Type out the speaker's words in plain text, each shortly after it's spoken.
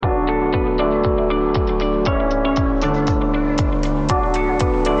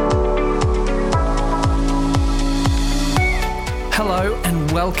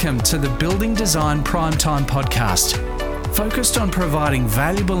Welcome to the Building Design Primetime Podcast, focused on providing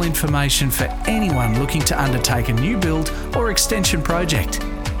valuable information for anyone looking to undertake a new build or extension project.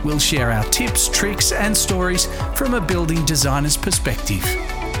 We'll share our tips, tricks and stories from a building designer's perspective.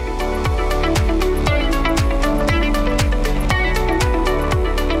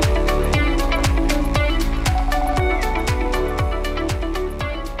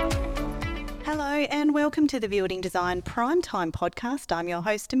 Welcome to the Building Design Primetime Podcast. I'm your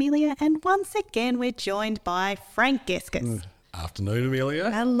host, Amelia, and once again, we're joined by Frank Geskus. Afternoon, Amelia.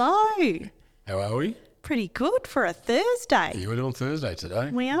 Hello. How are we? Pretty good for a Thursday. Yeah, we're doing Thursday today.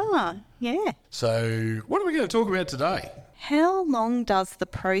 We are, yeah. So, what are we going to talk about today? How long does the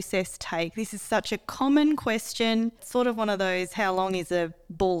process take? This is such a common question. Sort of one of those, how long is a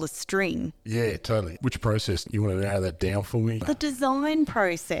ball of string? Yeah, totally. Which process? You want to narrow that down for me? The design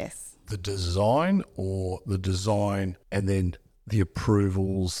process. The design or the design and then the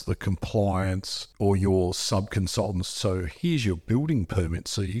approvals, the compliance or your sub-consultants. So here's your building permit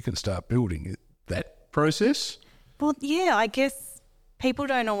so you can start building. That process? Well, yeah, I guess people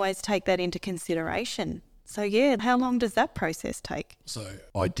don't always take that into consideration. So, yeah, how long does that process take? So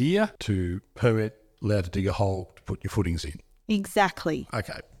idea to permit, allowed to dig a hole to put your footings in. Exactly.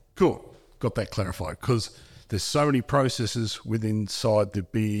 Okay, cool. Got that clarified because there's so many processes inside the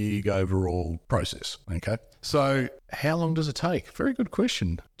big overall process, okay? So how long does it take? Very good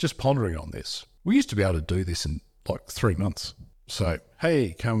question. Just pondering on this. We used to be able to do this in like 3 months. So,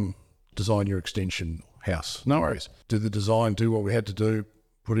 hey, come design your extension house. No worries. Do the design, do what we had to do,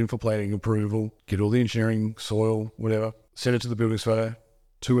 put in for planning approval, get all the engineering, soil, whatever, send it to the building surveyor.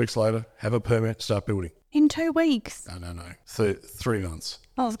 2 weeks later, have a permit, start building. In 2 weeks? No. 3 months.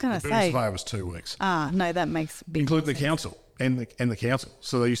 I was going to say. The building surveyor was 2 weeks. No, that makes big including sense. The council and the council.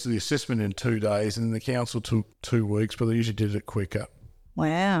 So they used to do the assessment in 2 days and the council took 2 weeks, but they usually did it quicker.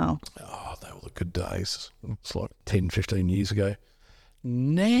 Wow. Oh, they were the good days. It's like 10, 15 years ago.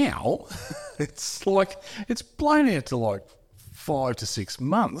 Now, it's blown out to like 5 to 6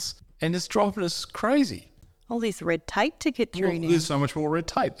 months and it's driving us crazy. All this red tape to get through now. There's so much more red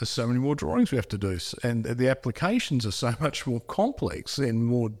tape. There's so many more drawings we have to do. And the applications are so much more complex and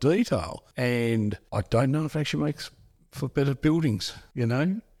more detail. And I don't know if it actually makes for better buildings, you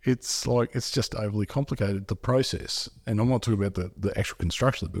know? It's just overly complicated, the process. And I'm not talking about the actual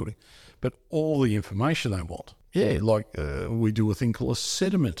construction of the building, but all the information they want. Yeah, we do a thing called a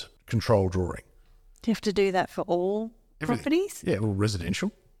sediment control drawing. Do you have to do that for all properties? Yeah, all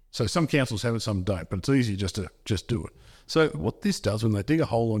residential. So some councils have it, some don't, but it's easy just to do it. So what this does, when they dig a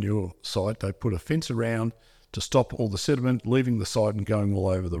hole on your site, they put a fence around to stop all the sediment leaving the site and going all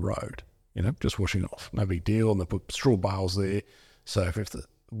over the road, just washing off. No big deal. And they put straw bales there. So if the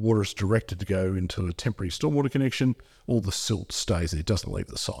water is directed to go into a temporary stormwater connection, all the silt stays there, doesn't leave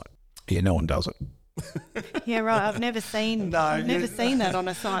the site. Yeah, no one does it. Yeah, right. I've never seen that on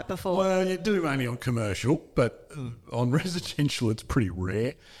a site before. Well, you do mainly on commercial, but on residential it's pretty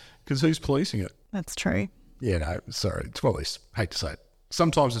rare because who's policing it? That's true. Yeah, no, sorry. It's one of these, hate to say it.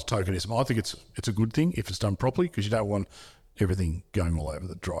 Sometimes it's tokenism. I think it's a good thing if it's done properly because you don't want everything going all over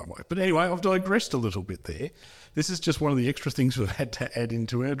the driveway. But anyway, I've digressed a little bit there. This is just one of the extra things we've had to add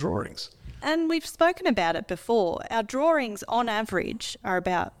into our drawings. And we've spoken about it before. Our drawings on average are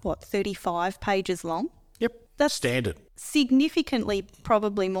about, 35 pages long? Yep, that's standard. Significantly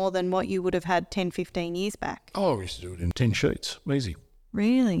probably more than what you would have had 10, 15 years back. Oh, we used to do it in 10 sheets. Easy.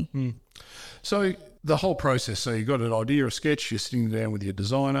 Really? So the whole process, so you've got an idea, a sketch, you're sitting down with your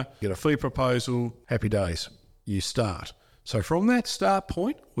designer, get a fee proposal, happy days, you start. So from that start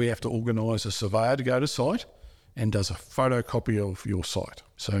point, we have to organise a surveyor to go to site and does a photocopy of your site.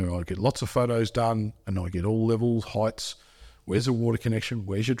 So I get lots of photos done and I get all levels, heights, where's the water connection,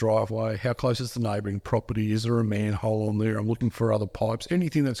 where's your driveway, how close is the neighbouring property, is there a manhole on there, I'm looking for other pipes,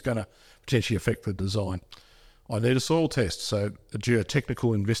 anything that's going to potentially affect the design. I need a soil test, so a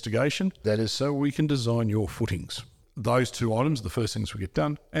geotechnical investigation, that is so we can design your footings. Those 2 items are the first things we get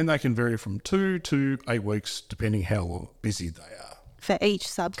done, and they can vary from 2 to 8 weeks depending how busy they are. For each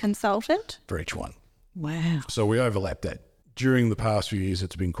sub-consultant? For each one. Wow. So we overlap that. During the past few years,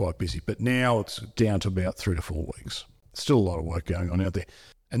 it's been quite busy, but now it's down to about 3 to 4 weeks. Still a lot of work going on out there.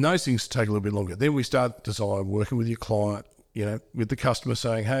 And those things take a little bit longer. Then we start design, working with your client, with the customer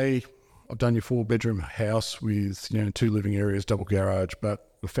saying, hey, I've done your 4-bedroom house with, 2 living areas, double garage,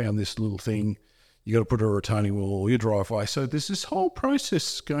 but we found this little thing. You got to put a retaining wall or your driveway. So there's this whole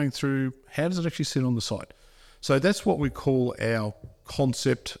process going through. How does it actually sit on the site? So that's what we call our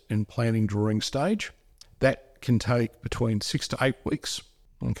concept and planning drawing stage. That can take between 6 to 8 weeks.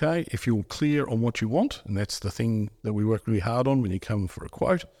 Okay, if you're clear on what you want, and that's the thing that we work really hard on when you come for a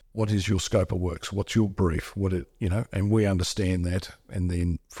quote, what is your scope of works? What's your brief? And we understand that, and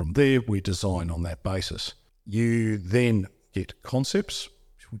then from there we design on that basis. You then get concepts.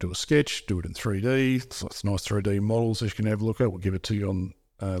 We'll do a sketch, do it in 3D. So it's nice 3D models that you can have a look at. We'll give it to you on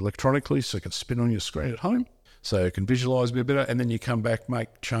electronically so you can spin on your screen at home, so you can visualise a bit better. And then you come back,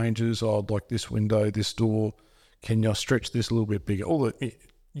 make changes. I'd like this window, this door. Can you stretch this a little bit bigger? All the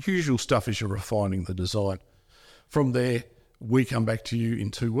usual stuff as you're refining the design. From there, we come back to you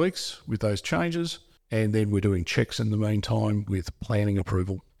in 2 weeks with those changes, and then we're doing checks in the meantime with planning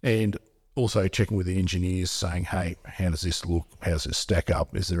approval, and also checking with the engineers saying, hey, how does this look? How does this stack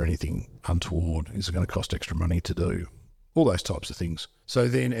up? Is there anything untoward? Is it going to cost extra money to do? All those types of things. So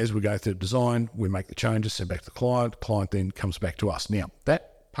then as we go through the design, we make the changes, send back to the client then comes back to us. Now,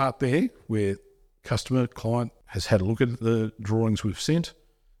 that part there where customer, client has had a look at the drawings we've sent,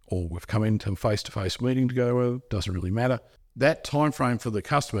 or we've come into a face-to-face meeting to go over, doesn't really matter. That time frame for the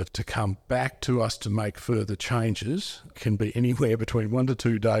customer to come back to us to make further changes can be anywhere between 1 to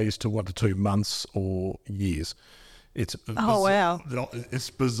 2 days to 1 to 2 months or years. Wow. It's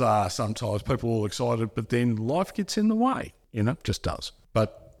bizarre sometimes. People are all excited, but then life gets in the way, just does.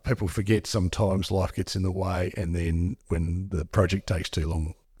 But people forget sometimes life gets in the way, and then when the project takes too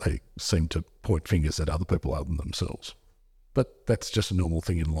long, they seem to point fingers at other people other than themselves. But that's just a normal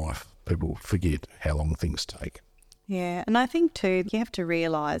thing in life. People forget how long things take. Yeah, and I think too, you have to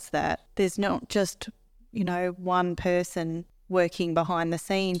realise that there's not just, one person working behind the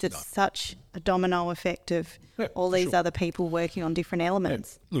scenes. It's such a domino effect of all these other people working on different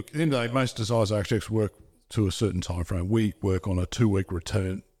elements. Yeah. Look, at the end of the day, most designers architects work to a certain time frame. We work on a 2-week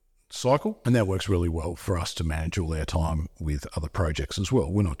return cycle, and that works really well for us to manage all our time with other projects as well.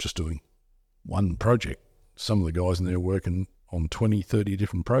 We're not just doing one project. Some of the guys in there are working on 20, 30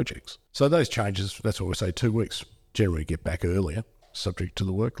 different projects. So those changes, that's why we say 2 weeks. Generally get back earlier, subject to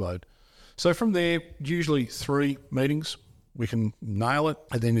the workload. So from there, usually 3 meetings, we can nail it,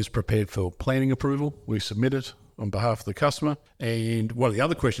 and then is prepared for planning approval. We submit it on behalf of the customer. And one of the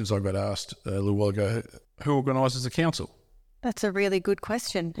other questions I got asked a little while ago, who organises the council? That's a really good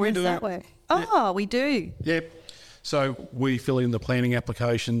question. We do that work? Oh, we do. Yep. So we fill in the planning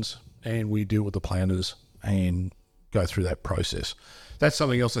applications, and we deal with the planners and go through that process. That's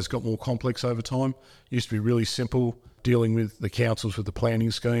something else that's got more complex over time. It used to be really simple dealing with the councils with the planning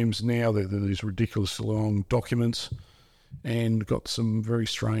schemes. Now they're these ridiculously long documents, and got some very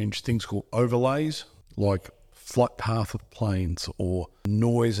strange things called overlays, like flight path of planes or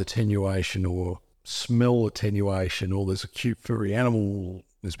noise attenuation or smell attenuation, or there's a cute furry animal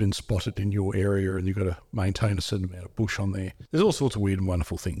that's been spotted in your area and you've got to maintain a certain amount of bush on there. There's all sorts of weird and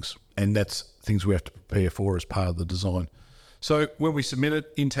wonderful things, and that's things we have to prepare for as part of the design. So when we submit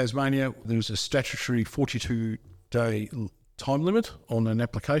it in Tasmania, there's a statutory 42-day time limit on an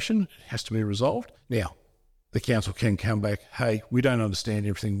application. It has to be resolved. Now, the council can come back, hey, we don't understand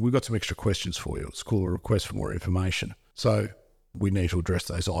everything. We've got some extra questions for you. It's called a request for more information. So we need to address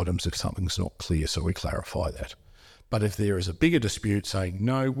those items if something's not clear, so we clarify that. But if there is a bigger dispute saying,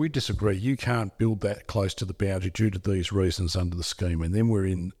 no, we disagree, you can't build that close to the boundary due to these reasons under the scheme, and then we're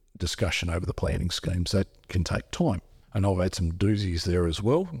in discussion over the planning schemes, that can take time. And I've had some doozies there as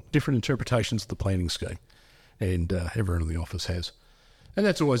well, different interpretations of the planning scheme, and everyone in the office has. And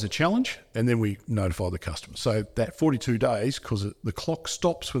that's always a challenge, and then we notify the customer. So that 42 days, because the clock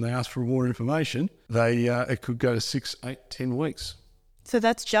stops when they ask for more information, it could go to 6, 8, 10 weeks. So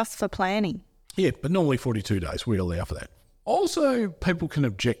that's just for planning? Yeah, but normally 42 days, we allow for that. Also, people can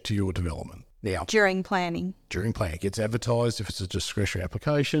object to your development. Now, during planning? During planning. It gets advertised. If it's a discretionary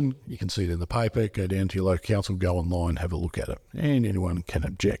application, you can see it in the paper, go down to your local council, go online, have a look at it, and anyone can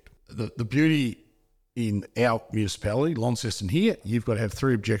object. The beauty in our municipality, Launceston here, you've got to have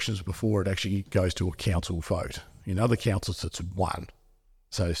 3 objections before it actually goes to a council vote. In other councils, it's 1.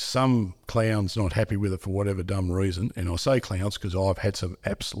 So some clown's not happy with it for whatever dumb reason, and I say clowns because I've had some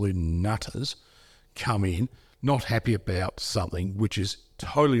absolute nutters come in not happy about something which is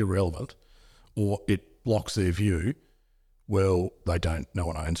totally irrelevant, or it blocks their view. Well, no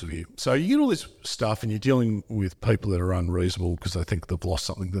one owns a view. So you get all this stuff and you're dealing with people that are unreasonable because they think they've lost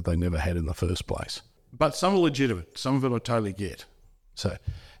something that they never had in the first place. But some are legitimate. Some of it I totally get. So,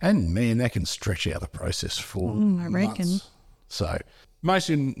 and man, that can stretch out the process for I reckon. months. So most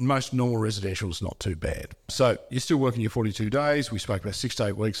normal residential is not too bad. So you're still working your 42 days. We spoke about 6 to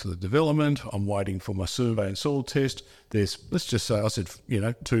 8 weeks for the development. I'm waiting for my survey and soil test. Let's just say, I said,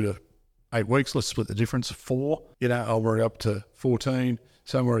 2 to 8 weeks. Let's split the difference. 4, I'll worry up to 14.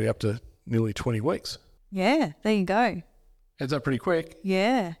 So I'm already up to nearly 20 weeks. Yeah, there you go. Adds up pretty quick.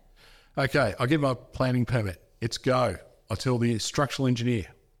 Yeah. Okay, I get my planning permit. It's go. I tell the structural engineer,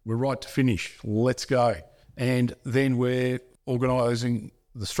 we're right to finish. Let's go. And then we're organising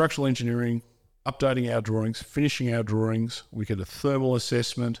the structural engineering, updating our drawings, finishing our drawings. We get a thermal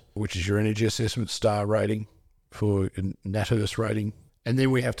assessment, which is your energy assessment star rating for NatHERS rating. And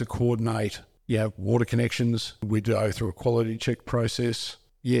then we have to coordinate, water connections. We go through a quality check process.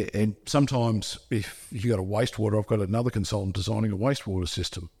 Yeah, and sometimes if you got a wastewater, I've got another consultant designing a wastewater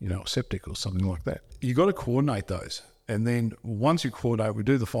system, a septic or something like that. You got to coordinate those. And then once you coordinate, we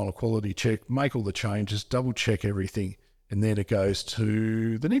do the final quality check, make all the changes, double check everything, and then it goes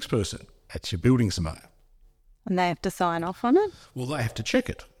to the next person. That's your building surveyor. And they have to sign off on it? Well, they have to check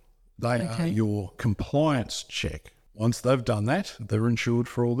it. They are your compliance check. Once they've done that, they're insured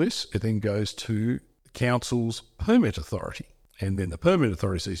for all this. It then goes to the council's permit authority. And then the permit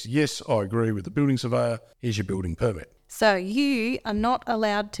authority says, yes, I agree with the building surveyor. Here's your building permit. So you are not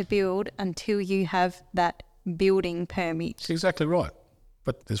allowed to build until you have that building permit. That's exactly right.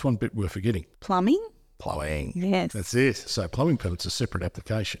 But there's one bit we're forgetting. Plumbing? Plumbing. Yes. That's it. So plumbing permit's a separate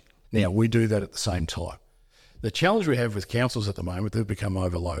application. Now, we do that at the same time. The challenge we have with councils at the moment, they've become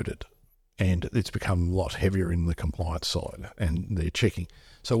overloaded and it's become a lot heavier in the compliance side and they're checking.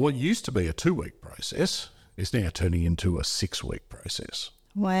 So what used to be a 2-week process is now turning into a 6-week process.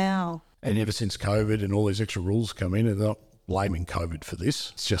 Wow. And ever since COVID and all these extra rules come in, and they're not blaming COVID for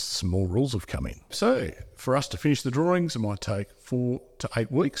this, it's just some more rules have come in. So for us to finish the drawings, it might take 4 to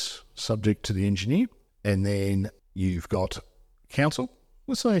 8 weeks, subject to the engineer. And then you've got council,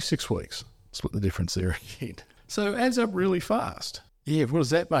 let's say 6 weeks. Split the difference there again. So it adds up really fast. Yeah, what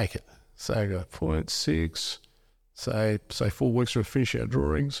does that make it? So 0.6, say 4 weeks to finish our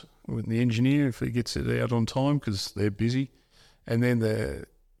drawings with the engineer if he gets it out on time because they're busy. And then the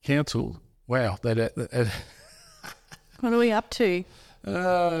council, wow, that what are we up to?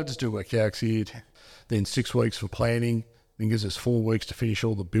 Just do my calcs here. Then 6 weeks for planning. Then gives us 4 weeks to finish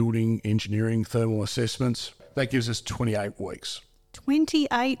all the building, engineering, thermal assessments. That gives us 28 weeks.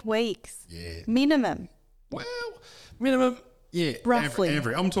 28 weeks? Yeah. Minimum? Well, minimum, yeah. Roughly?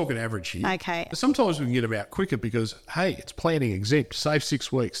 I'm talking average here. Okay. But sometimes we can get them out quicker because, hey, it's planning exempt. Save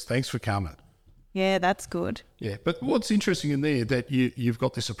 6 weeks. Thanks for coming. Yeah, that's good. Yeah, but what's interesting in there that you've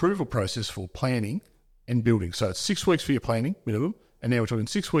got this approval process for planning and building. So it's 6 weeks for your planning, minimum, and now we're talking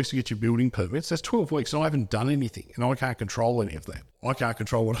 6 weeks to get your building permits. That's 12 weeks, and I haven't done anything, and I can't control any of that. I can't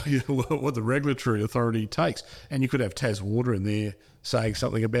control what the regulatory authority takes. And you could have Tas Water in there saying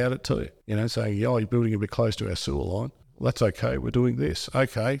something about it too, saying, you're building a bit close to our sewer line. Well, that's okay, we're doing this.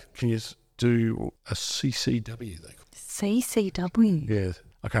 Okay, can you do a CCW? CCW? Yeah.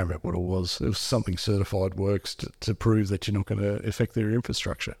 I can't remember what it was. It was something certified works to prove that you're not going to affect their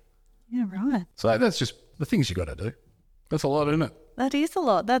infrastructure. Yeah, right. So that's just the things you got to do. That's a lot, isn't it? That is a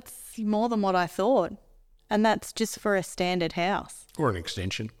lot. That's more than what I thought. And that's just for a standard house. Or an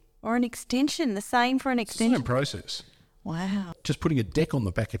extension. Or an extension. The same for an extension. Same process. Wow. Just putting a deck on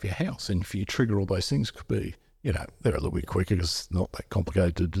the back of your house, and if you trigger all those things, could be, they're a little bit quicker because it's not that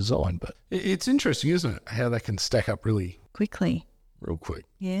complicated to design. But it's interesting, isn't it, how they can stack up really quickly. Real quick.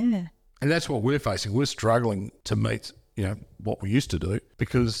 Yeah. And that's what we're facing. We're struggling to meet, what we used to do,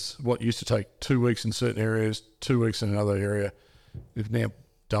 because what used to take 2 weeks in certain areas, 2 weeks in another area, we've now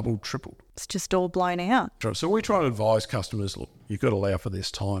doubled, tripled. It's just all blown out. So we try to advise customers, look, you've got to allow for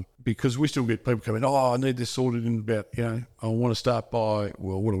this time, because we still get people coming, I need this sorted in about, I want to start by,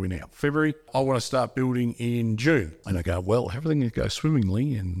 well, what are we now? February. I want to start building in June. And I go, well, everything goes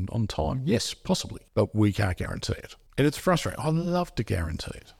swimmingly and on time. Yes, possibly, but we can't guarantee it. And it's frustrating. I love to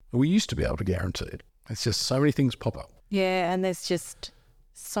guarantee it. We used to be able to guarantee it. It's just so many things pop up. Yeah, and there's just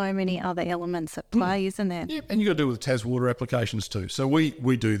so many other elements at play, isn't there? Yeah, and you got to deal with Tas Water applications too. So we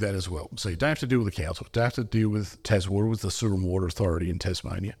do that as well. So you don't have to deal with the council. You don't have to deal with Tas Water, with the Sewer and Water Authority in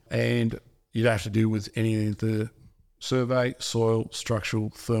Tasmania. And you don't have to deal with any of the survey, soil, structural,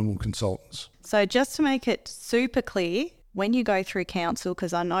 thermal consultants. So just to make it super clear, when you go through council,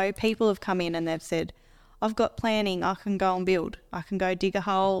 because I know people have come in and they've said, I've got planning, I can go and build. I can go dig a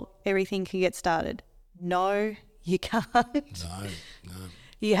hole, everything can get started. No, you can't. No.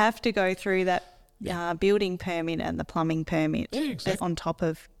 You have to go through that building permit and the plumbing permit on top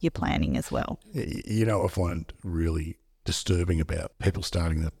of your planning as well. You know what I find really disturbing about people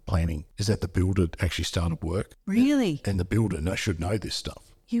starting the planning is that the builder actually started work. Really? And the builder should know this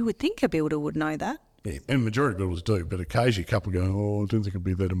stuff. You would think a builder would know that. Yeah, and the majority of builders do, but occasionally a couple go, I don't think it'd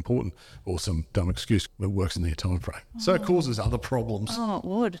be that important, or some dumb excuse that works in their time frame. So it causes other problems. Oh, it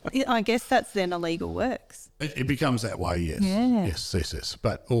would. I guess that's then illegal works. It becomes that way, yes. Yeah. Yes.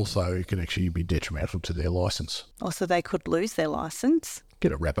 But also it can actually be detrimental to their licence. Also, they could lose their licence.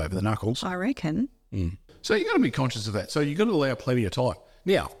 Get a rap over the knuckles. I reckon. So you've got to be conscious of that. So you've got to allow plenty of time.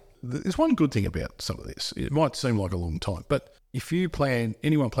 Now, there's one good thing about some of this. It might seem like a long time, but if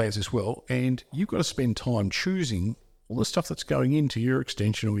anyone plans this well, and you've got to spend time choosing all the stuff that's going into your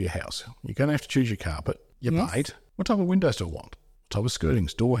extension or your house. You're going to have to choose your carpet, your paint. What type of windows do I want? What type of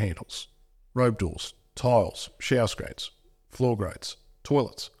skirtings, door handles, robe doors, tiles, shower screens, floor grates,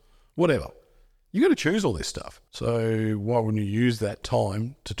 toilets, whatever. You've got to choose all this stuff. So why wouldn't you use that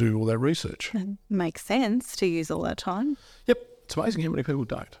time to do all that research? It makes sense to use all that time. Yep. It's amazing how many people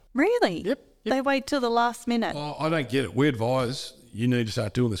don't. Really? Yep. They wait till the last minute. Oh, I don't get it. We advise you need to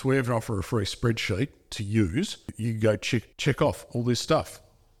start doing this. We even offer a free spreadsheet to use. You go check off all this stuff.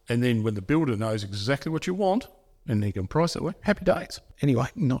 And then when the builder knows exactly what you want and he can price it, happy days. Anyway,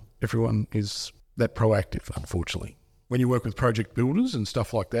 not everyone is that proactive, unfortunately. When you work with project builders and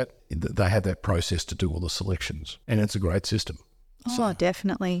stuff like that, they have that process to do all the selections. And it's a great system. Oh,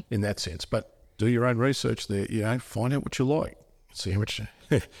 definitely. In that sense. But do your own research there, find out what you like. See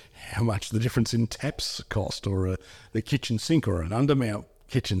how much the difference in taps cost, or the kitchen sink, or an undermount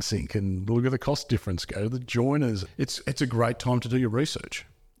kitchen sink, and look at the cost difference. Go to the joiners. It's a great time to do your research.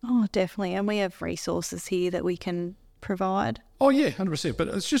 Oh, definitely. And we have resources here that we can provide. Oh, yeah, 100%. But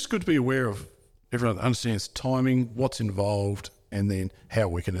it's just good to be aware of everyone understands timing, what's involved, and then how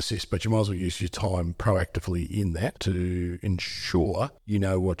we can assist. But you might as well use your time proactively in that to ensure you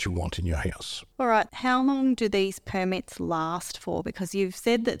know what you want in your house. All right. How long do these permits last for? Because you've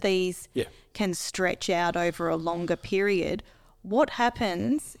said that these can stretch out over a longer period. What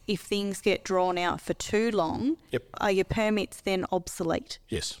happens if things get drawn out for too long? Yep. Are your permits then obsolete?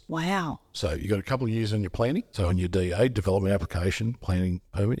 Yes. Wow. So you've got a couple of years on your planning. So on your DA, development application, planning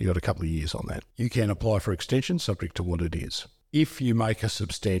permit, you've got a couple of years on that. You can apply for extension subject to what it is. If you make a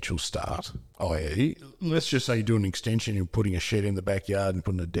substantial start, i.e., let's just say you do an extension, you're putting a shed in the backyard and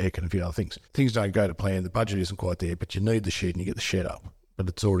putting a deck and a few other things. Things don't go to plan, the budget isn't quite there, but you need the shed and you get the shed up. But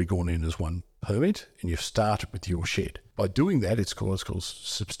it's already gone in as one permit and you've started with your shed. By doing that, it's called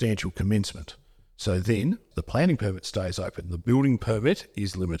substantial commencement. So then the planning permit stays open. The building permit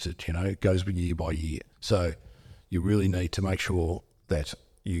is limited, it goes year by year. So you really need to make sure that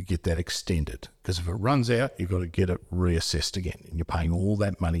you get that extended, because if it runs out, you've got to get it reassessed again, and you're paying all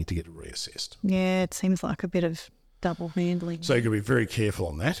that money to get it reassessed. Yeah, it seems like a bit of double handling. So you've got to be very careful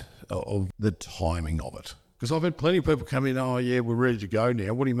on that, of the timing of it. Because I've had plenty of people come in, we're ready to go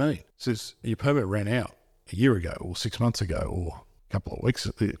now. What do you mean? It says your permit ran out a year ago or 6 months ago or a couple of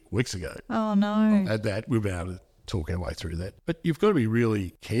weeks ago. Oh, no. At that, we've been able to talk our way through that. But you've got to be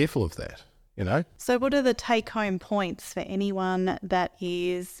really careful of that. So what are the take-home points for anyone that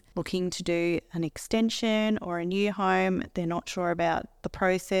is looking to do an extension or a new home? They're not sure about the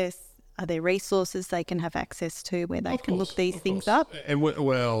process. Are there resources they can have access to where they can look these things up? And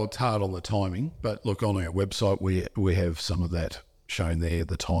it's hard on the timing, but look, on our website we have some of that shown there,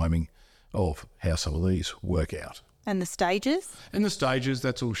 the timing of how some of these work out. And the stages? And the stages,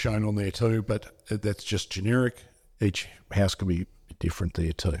 that's all shown on there too, but that's just generic. Each house can be different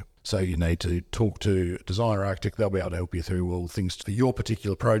there too. So you need to talk to a designer architect. They'll be able to help you through all things for your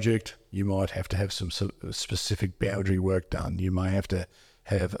particular project. You might have to have some specific boundary work done. You may have to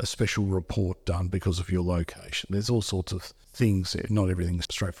have a special report done because of your location. There's all sorts of things. Not everything's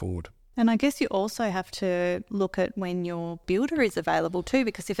straightforward. And I guess you also have to look at when your builder is available too,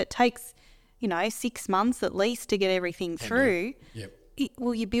 because if it takes, 6 months at least to get everything through,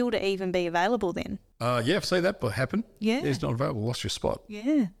 will your builder even be available then? I've seen that happen. Yeah. It's not available, lost your spot.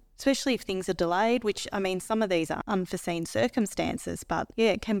 Yeah. Especially if things are delayed, which, some of these are unforeseen circumstances, but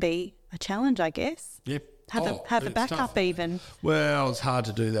it can be a challenge, I guess. Yep. Have a backup tough. Even. Well, it's hard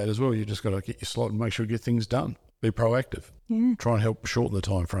to do that as well. You just got to get your slot and make sure you get things done. Be proactive. Yeah. Try and help shorten the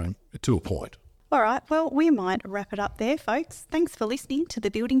time frame to a point. All right. Well, we might wrap it up there, folks. Thanks for listening to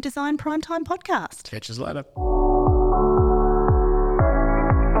the Building Design Primetime podcast. Catch us later.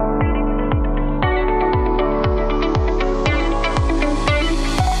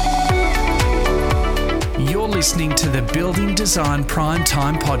 You're listening to the Building Design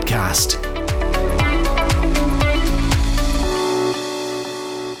Primetime podcast.